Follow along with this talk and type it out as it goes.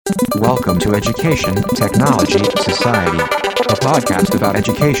Welcome to Education, Technology, Society, a podcast about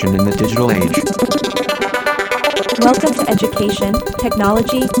education in the digital age. Welcome to Education,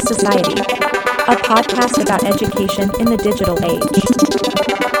 Technology, Society, a podcast about education in the digital age.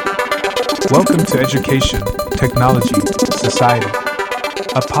 Welcome to Education, Technology, Society,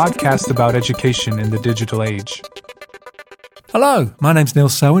 a podcast about education in the digital age. Hello, my name's Neil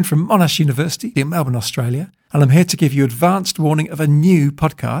Selwyn from Monash University in Melbourne, Australia, and I'm here to give you advanced warning of a new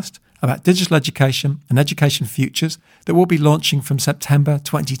podcast about digital education and education futures that will be launching from September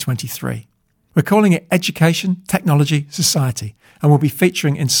 2023. We're calling it Education, Technology, Society, and we'll be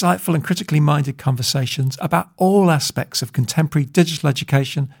featuring insightful and critically minded conversations about all aspects of contemporary digital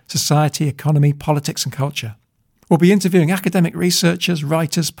education, society, economy, politics and culture. We'll be interviewing academic researchers,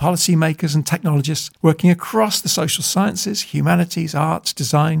 writers, policymakers and technologists working across the social sciences, humanities, arts,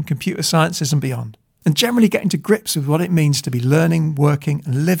 design, computer sciences and beyond, and generally getting to grips with what it means to be learning, working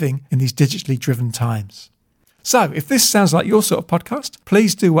and living in these digitally driven times. So if this sounds like your sort of podcast,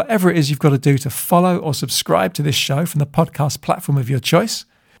 please do whatever it is you've got to do to follow or subscribe to this show from the podcast platform of your choice.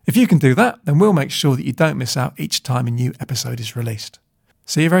 If you can do that, then we'll make sure that you don't miss out each time a new episode is released.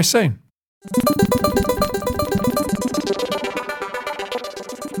 See you very soon.